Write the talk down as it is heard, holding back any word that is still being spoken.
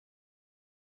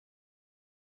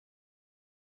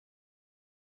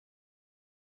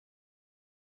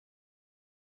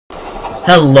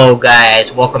Hello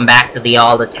guys, welcome back to the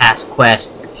All the Task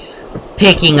Quest.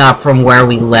 Picking up from where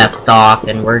we left off,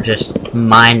 and we're just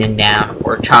mining down,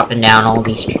 or chopping down all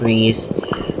these trees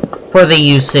for the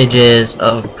usages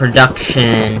of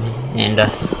production and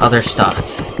other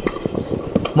stuff.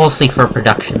 Mostly for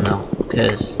production though,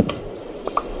 because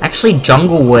actually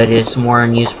jungle wood is more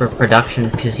in use for production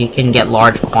because you can get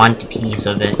large quantities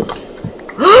of it.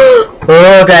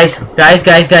 Oh guys.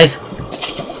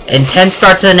 Intense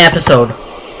start to an episode.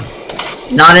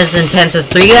 Not as intense as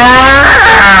 3.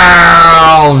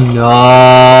 Oh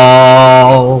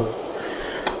no.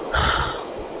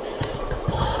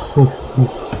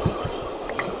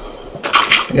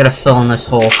 I gotta fill in this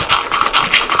hole.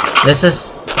 This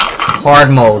is hard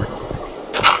mode.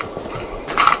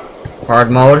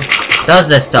 Hard mode does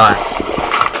this to us,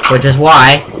 which is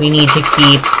why we need to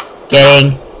keep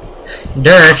getting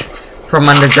dirt from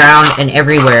underground and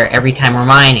everywhere every time we're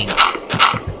mining.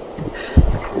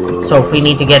 So if we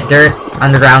need to get dirt,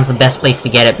 underground's the best place to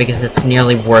get it because it's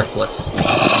nearly worthless.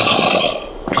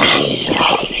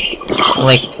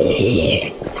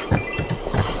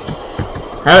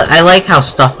 I like how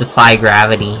stuff defy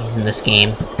gravity in this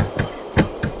game.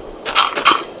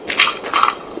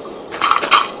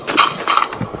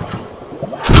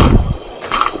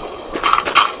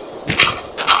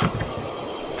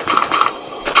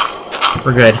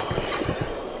 We're good.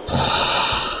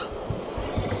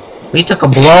 We took a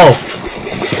blow.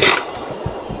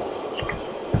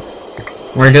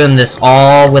 We're doing this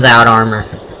all without armor.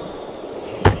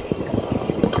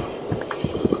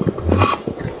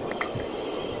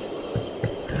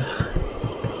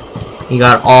 You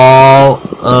got all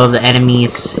of the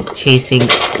enemies chasing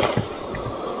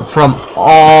from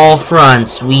all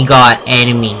fronts. We got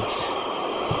enemies.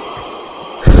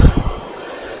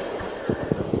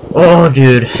 Oh,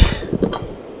 dude.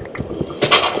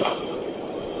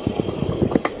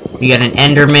 We got an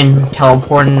Enderman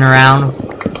teleporting around.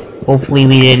 Hopefully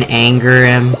we didn't anger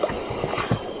him.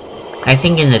 I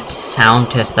think in the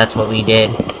sound test that's what we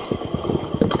did.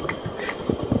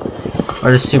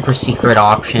 Or the super secret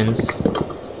options.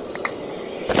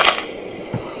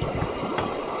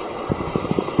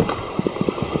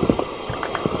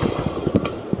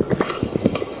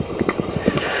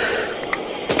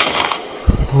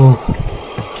 Ooh,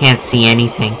 can't see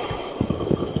anything.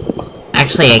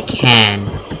 Actually, I can.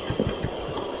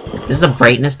 Is the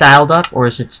brightness dialed up, or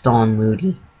is it still on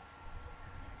moody?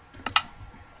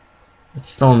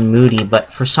 It's still on moody,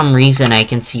 but for some reason I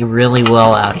can see really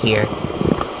well out here.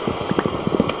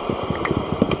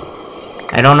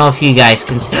 I don't know if you guys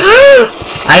can see.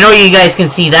 I know you guys can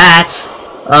see that.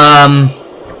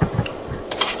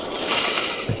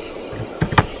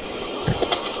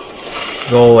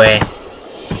 Go away.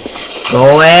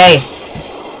 Go away!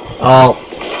 Oh,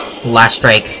 last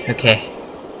strike. Okay,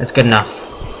 that's good enough.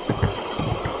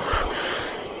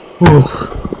 Whew.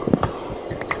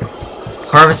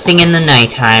 Harvesting in the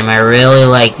nighttime. I really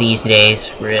like these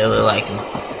days. Really like them.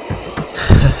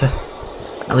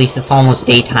 At least it's almost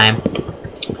daytime.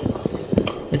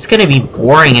 It's gonna be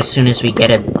boring as soon as we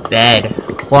get a bed.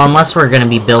 Well, unless we're gonna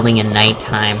be building in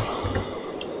nighttime.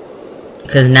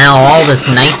 Because now all this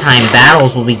nighttime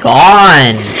battles will be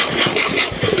gone.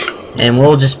 And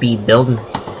we'll just be building.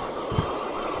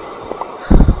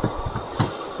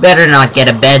 Better not get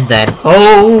a bed then.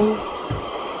 Oh!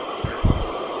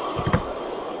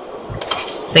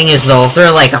 Thing is though, if there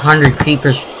are like 100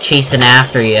 creepers chasing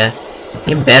after you,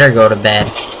 you better go to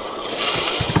bed.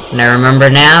 And I remember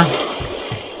now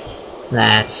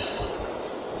that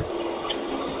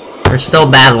we're still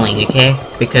battling, okay?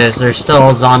 Because there's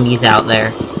still zombies out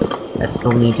there that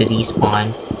still need to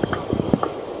despawn.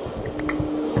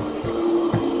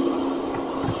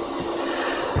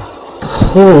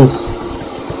 Whew.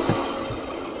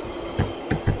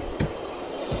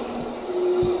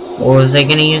 What was I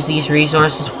gonna use these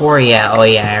resources for? Yeah, oh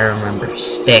yeah, I remember.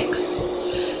 Sticks.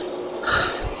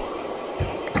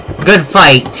 Good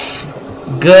fight.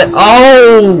 Good.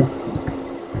 Oh!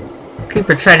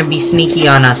 Creeper trying to be sneaky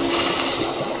on us.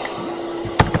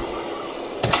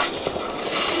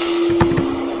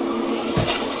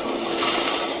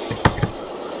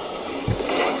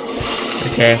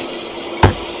 Okay.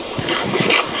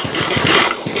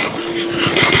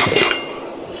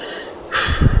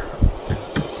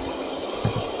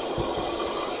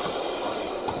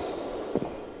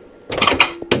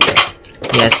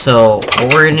 Yeah, so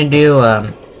what we're gonna do,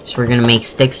 is we're gonna make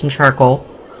sticks and charcoal.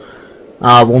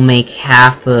 We'll make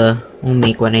we'll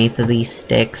make 1/8 of these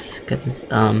sticks, cause,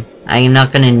 I'm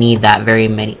not gonna need that very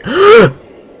many.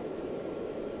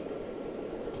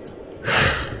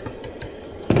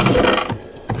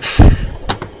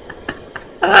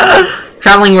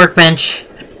 traveling workbench.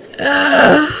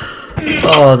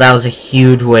 Oh, that was a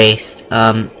huge waste.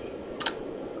 Oh,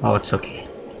 it's okay.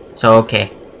 It's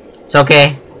okay. It's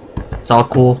okay. It's all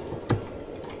cool.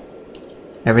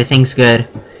 Everything's good.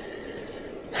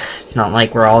 It's not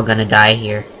like we're all gonna die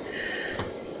here.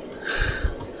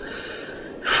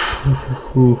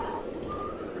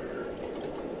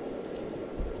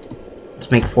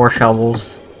 Let's make 4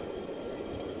 shovels.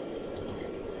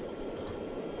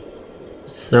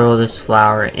 Let's throw this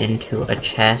flour into a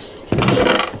chest.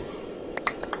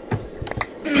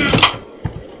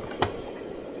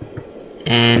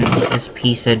 And this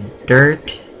piece of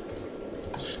dirt.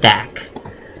 Stack.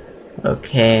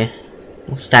 Okay.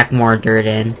 We'll stack more dirt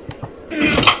in.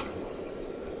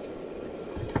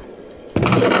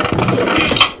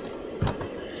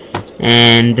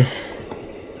 And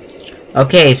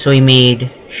okay, so we made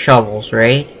shovels,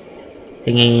 right? I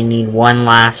think I need one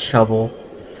last shovel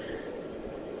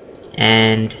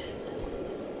and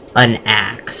an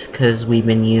axe, because we've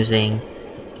been using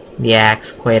the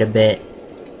axe quite a bit.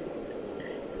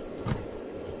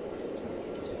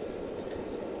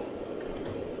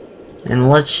 And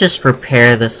let's just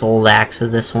repair this old axe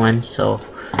with this one, so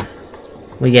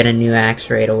we get a new axe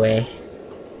right away.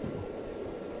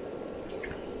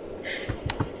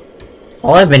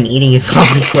 All I've been eating is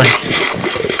zombie flesh.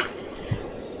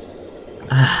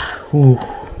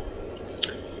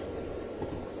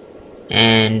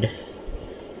 And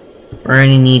we're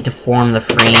gonna need to form the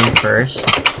frame first.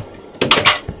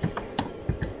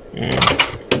 And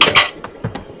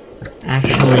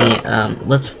actually,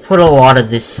 let's put a lot of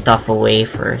this stuff away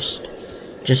first.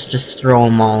 Just throw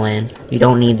them all in. We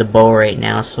don't need the bow right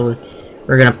now, so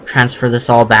we're gonna transfer this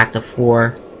all back to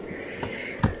 4.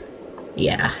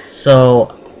 Yeah,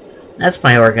 so that's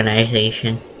my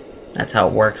organization. That's how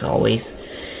it works always.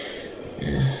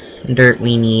 Dirt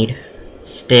we need.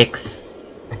 Sticks.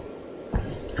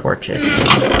 Torches.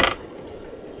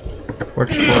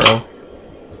 Torch twirl.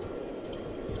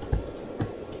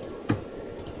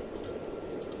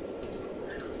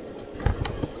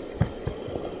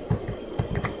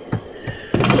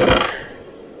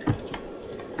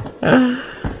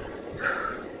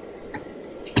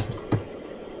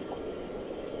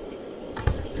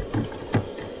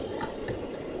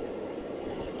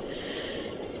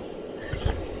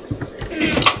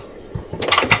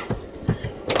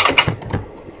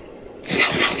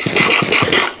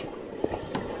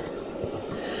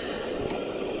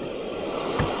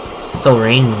 Still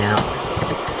raining now.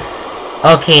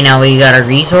 Okay, now we got our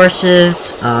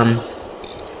resources.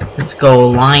 Let's go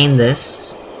line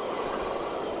this.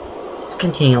 Let's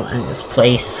continue lining this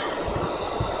place.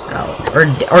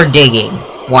 Or digging.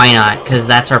 Why not? Because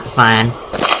that's our plan.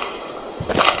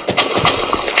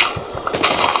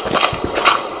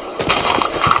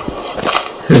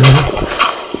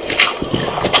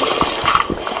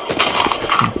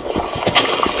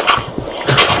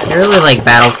 I really like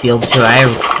Battlefield 2.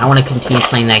 I want to continue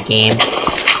playing that game.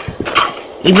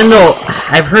 Even though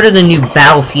I've heard of the new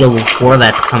Battlefield 4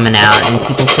 that's coming out, and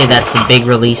people say that's the big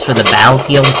release for the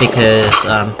Battlefield because,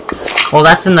 well,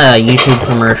 that's in the YouTube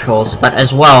commercials, but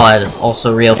as well as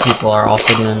also real people are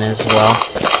also doing this as well.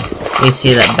 They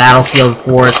say that Battlefield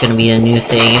 4 is going to be a new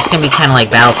thing. It's going to be kind of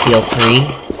like Battlefield 3,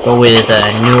 but with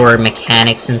newer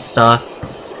mechanics and stuff.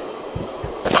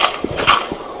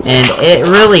 And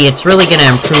it's really gonna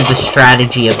improve the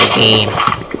strategy of the game.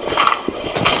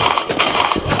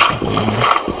 And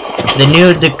the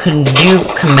new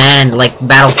command, like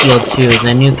Battlefield 2,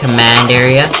 the new command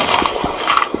area,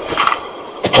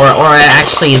 or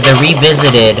actually the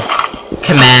revisited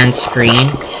command screen,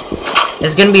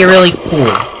 is gonna be really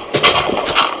cool.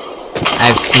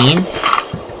 I've seen,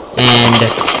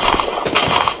 and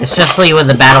especially with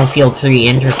the Battlefield 3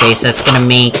 interface, that's gonna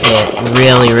make it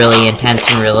really, really intense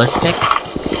and realistic.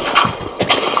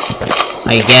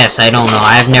 I guess, I don't know.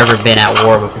 I've never been at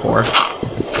war before.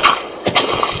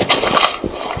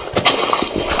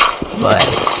 But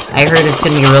I heard it's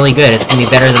gonna be really good. It's gonna be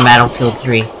better than Battlefield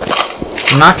 3.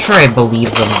 I'm not sure I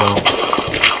believe them, though.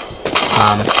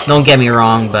 Don't get me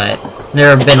wrong, but there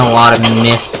have been a lot of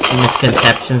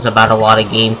misconceptions about a lot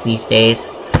of games these days.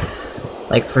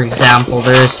 Like, for example,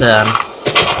 there's,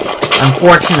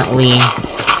 unfortunately,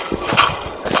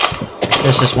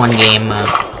 there's this one game,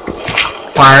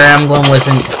 Fire Emblem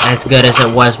wasn't as good as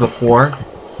it was before.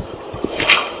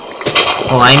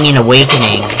 Well, I mean,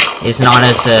 Awakening is not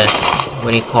as,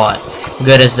 what do you call it,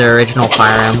 good as the original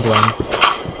Fire Emblem.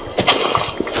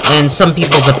 And some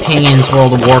people's opinions,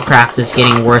 World of Warcraft is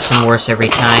getting worse and worse every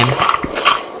time.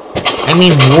 I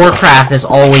mean, Warcraft is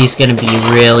always gonna be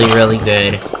really, really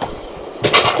good.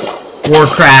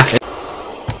 Warcraft.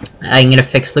 I'm gonna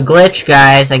fix the glitch,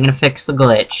 guys. I'm gonna fix the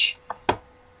glitch.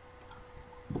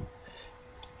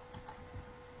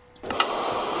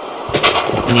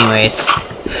 Anyways.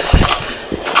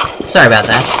 Sorry about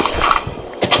that.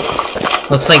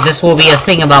 Looks like this will be a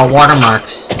thing about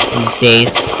watermarks these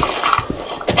days.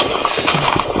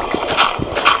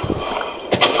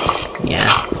 Yeah.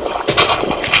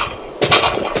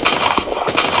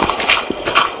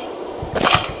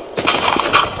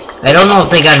 I don't know if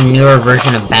they got a newer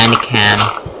version of Bandicam,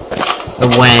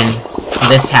 but when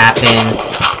this happens,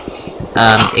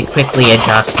 it quickly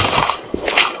adjusts.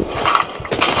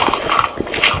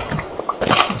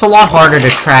 It's a lot harder to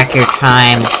track your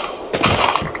time,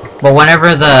 but whenever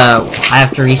I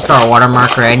have to restart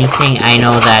watermark or anything, I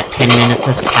know that 10 minutes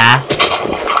has passed.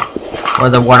 Or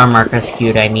the watermark is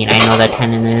queued, I mean, I know that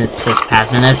 10 minutes has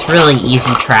passed, and it's really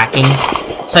easy tracking.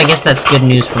 So I guess that's good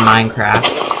news for Minecraft.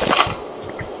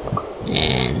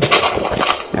 And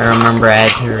I remember I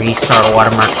had to restart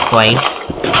watermark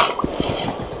twice.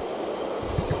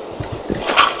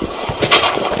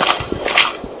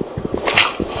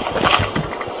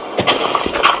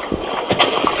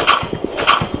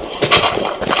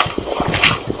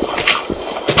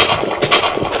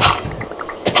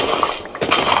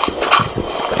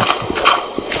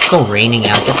 It's still raining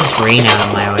out. Get this rain out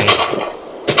of my way.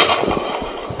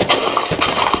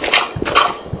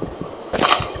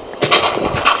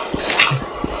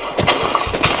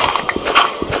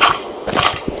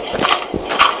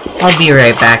 I'll be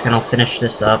right back and I'll finish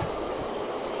this up.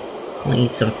 I'll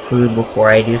eat some food before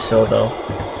I do so, though.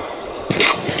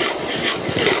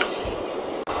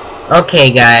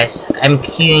 Okay, guys, I'm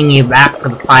queuing you back for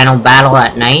the final battle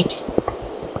at night.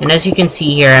 And as you can see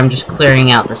here, I'm just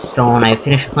clearing out the stone. I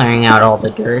finished clearing out all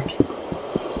the dirt.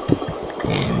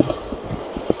 And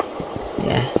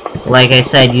yeah, like I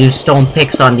said, use stone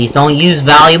picks on these. Don't use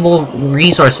valuable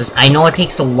resources. I know it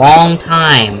takes a long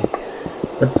time,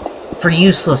 but for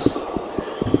useless,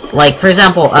 like for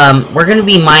example, we're gonna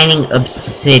be mining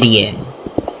obsidian,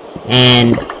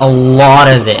 and a lot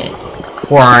of it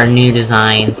for our new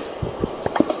designs.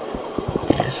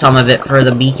 Some of it for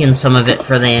the beacon, some of it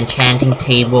for the enchanting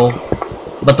table.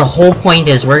 But the whole point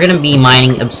is we're gonna be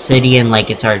mining obsidian like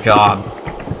it's our job.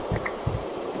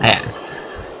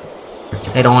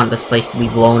 I don't want this place to be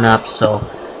blown up, so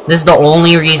this is the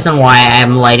only reason why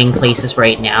I'm lighting places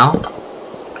right now.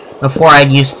 Before I'd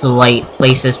used to light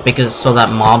places because so that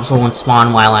mobs won't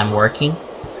spawn while I'm working.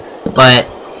 But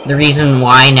the reason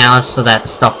why now is so that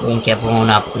stuff won't get blown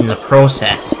up in the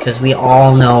process. Because we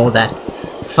all know that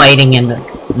fighting in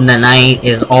the night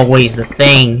is always the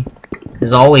thing.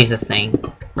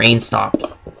 Rain stopped.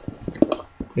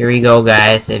 Here we go,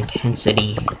 guys.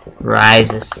 Intensity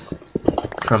rises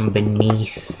from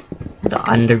beneath the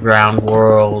underground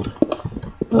world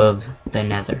of the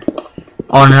Nether.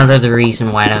 Oh, the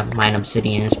reason why to mine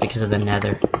obsidian is because of the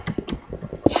Nether.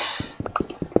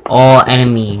 All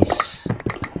enemies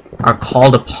are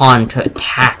called upon to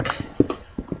attack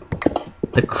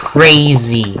the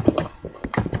crazy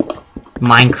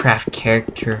Minecraft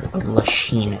character of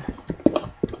Lashina.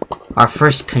 Our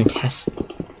first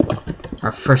contestant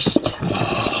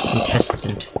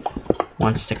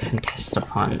wants to contest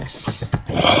upon this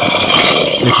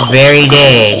very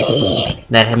day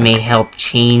that may help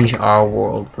change our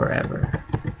world forever.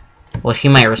 Well, she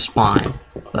might respawn,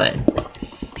 but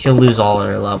she'll lose all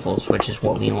her levels, which is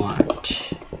what we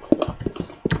want.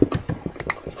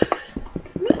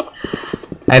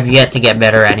 I've yet to get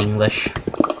better at English.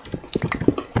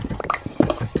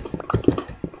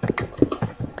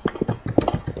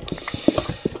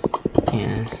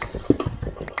 Yeah.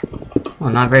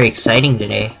 Well, not very exciting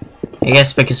today. I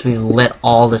guess because we lit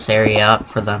all this area up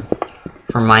for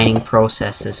mining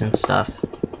processes and stuff.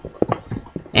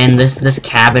 And this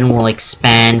cabin will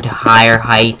expand to higher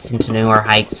heights, into newer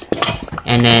heights,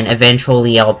 and then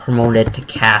eventually I'll promote it to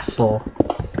castle.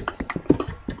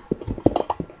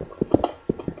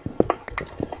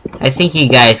 I think you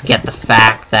guys get the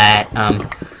fact that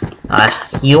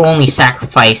you only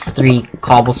sacrifice 3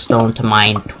 cobblestone to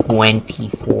mine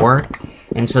 24.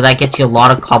 And so that gets you a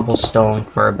lot of cobblestone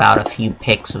for about a few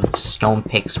picks of stone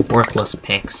picks, worthless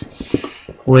picks,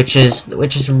 which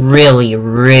is really,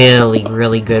 really,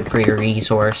 really good for your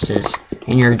resources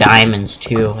and your diamonds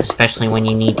too, especially when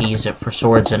you need to use it for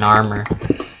swords and armor.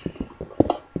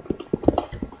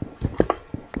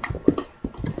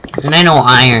 And I know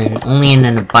iron, only in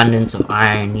an abundance of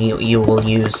iron you will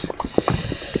use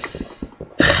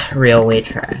railway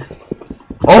track.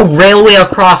 Oh, railway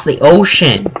across the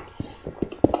ocean!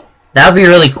 That would be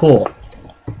really cool.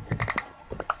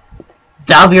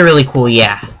 That would be really cool,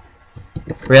 yeah.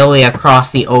 railway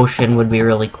across the ocean would be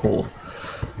really cool.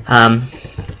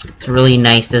 It's a really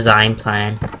nice design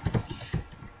plan.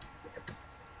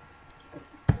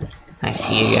 I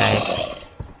see you guys.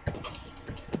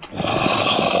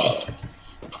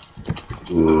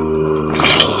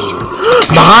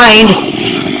 Behind!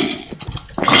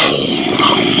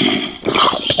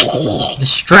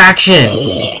 Distraction!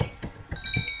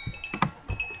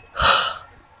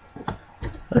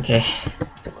 Okay.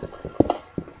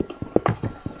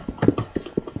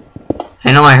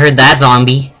 I know I heard that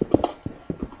zombie.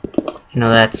 You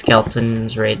know that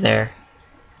skeleton's right there.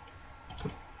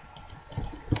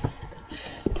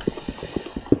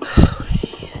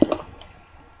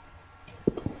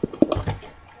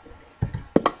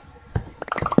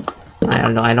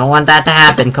 I don't want that to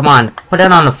happen. Come on, put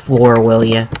it on the floor, will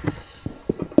ya?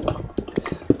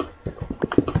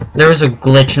 There was a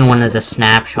glitch in one of the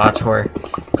snapshots where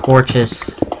torches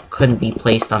couldn't be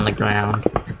placed on the ground.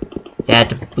 They had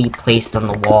to be placed on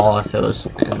the wall if it was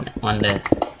on the...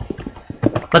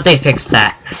 But they fixed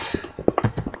that.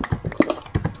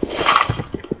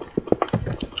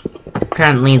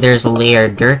 Apparently there's a layer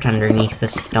of dirt underneath the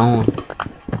stone.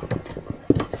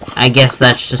 I guess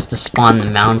that's just to spawn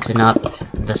the mountain up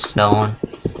the stone.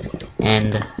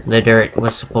 And the dirt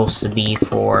was supposed to be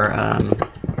for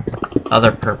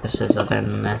other purposes other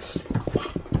than this.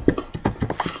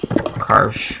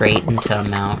 Carved straight into a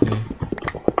mountain.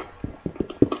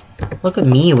 Look at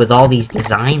me with all these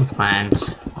design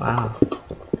plans. Wow.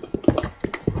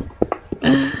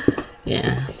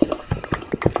 Yeah.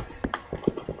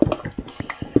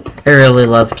 I really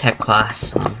love tech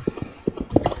class.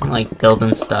 I like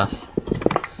building stuff.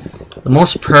 The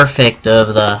most perfect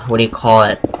of the, what do you call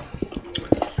it?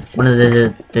 One of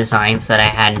the designs that I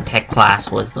had in tech class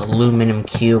was the aluminum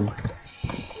cube.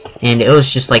 And it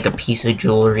was just like a piece of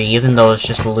jewelry, even though it's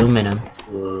just aluminum.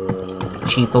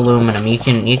 Cheap aluminum. You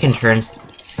can turn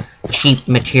cheap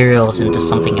materials into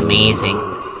something amazing.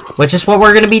 Which is what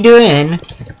we're gonna be doing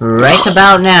right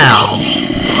about now.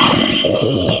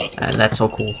 That's so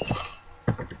cool.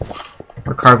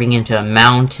 We're carving into a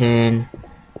mountain.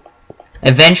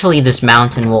 Eventually this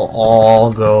mountain will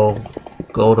all go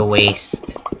to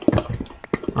waste.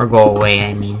 Or go away,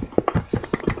 I mean.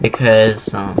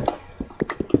 Because,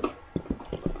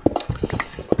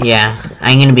 yeah,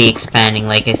 I'm gonna be expanding,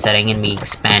 like I said, I'm gonna be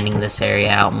expanding this area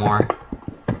out more.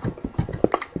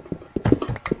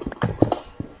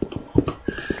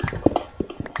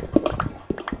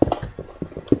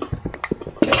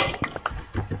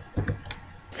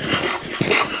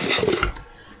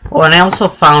 Oh, and I also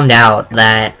found out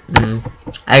that,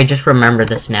 I just remember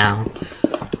this now,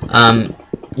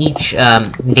 each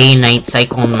day and night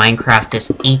cycle in Minecraft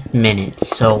is 8 minutes,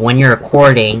 so when you're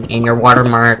recording and your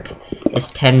watermark is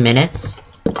 10 minutes...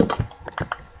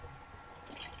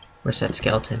 Where's that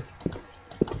skeleton?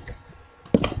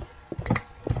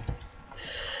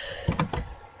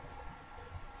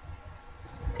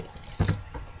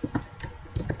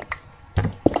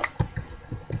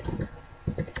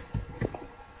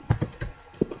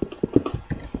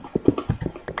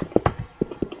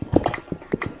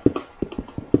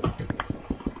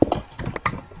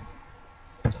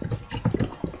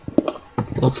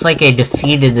 Looks like I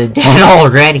defeated the dead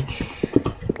already.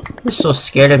 You're so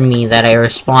scared of me that I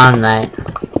respond that...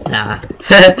 Nah.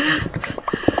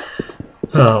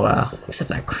 Oh, wow.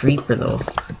 Except that creeper, though.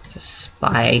 It's a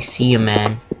spy. I see you,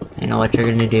 man. I know what you're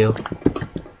gonna do.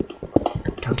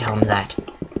 Don't tell him that.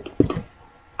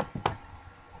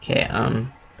 Okay,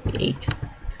 8.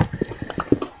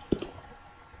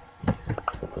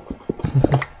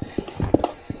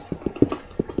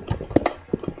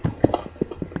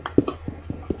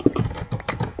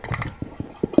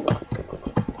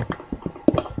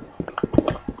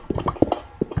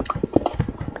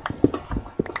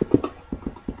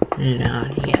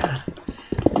 Yeah.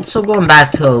 So going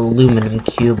back to aluminum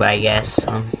cube, I guess.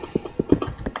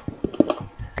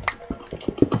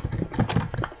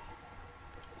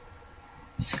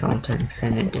 Skeleton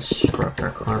trying to disrupt our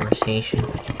conversation.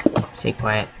 Stay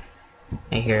quiet.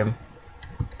 I hear him.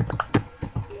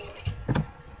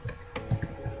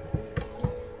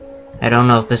 I don't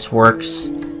know if this works,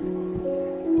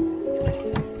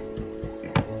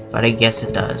 but I guess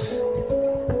it does.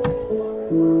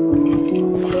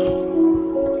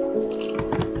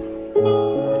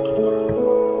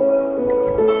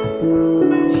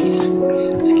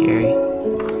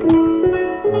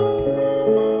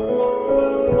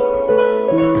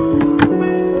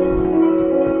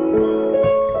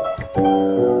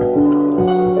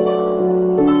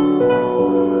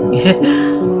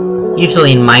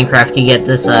 Usually in Minecraft you get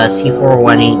this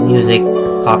C418 music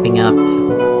popping up.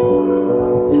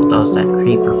 that was that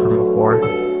creeper from before.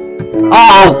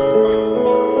 Oh!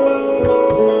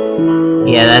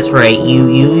 Yeah, that's right.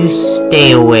 You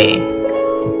stay away.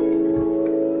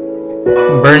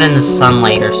 Burn in the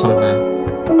sunlight or something.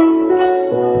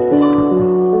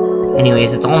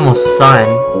 Anyways, it's almost sun,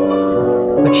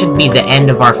 which should be the end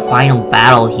of our final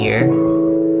battle here.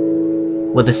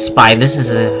 With a spy. This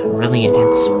is a really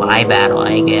intense spy battle,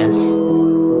 I guess.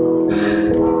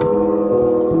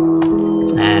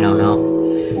 I don't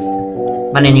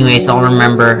know. But anyways, I'll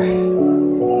remember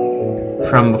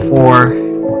from before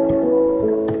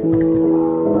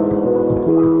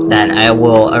that I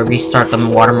will restart the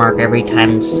watermark every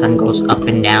time the sun goes up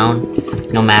and down,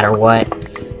 no matter what.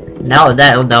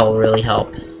 That will really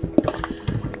help.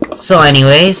 So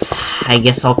anyways, I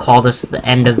guess I'll call this the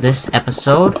end of this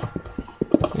episode.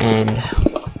 And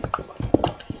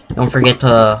don't forget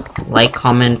to like,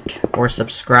 comment, or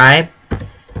subscribe.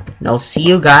 And I'll see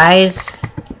you guys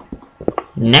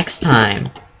next time.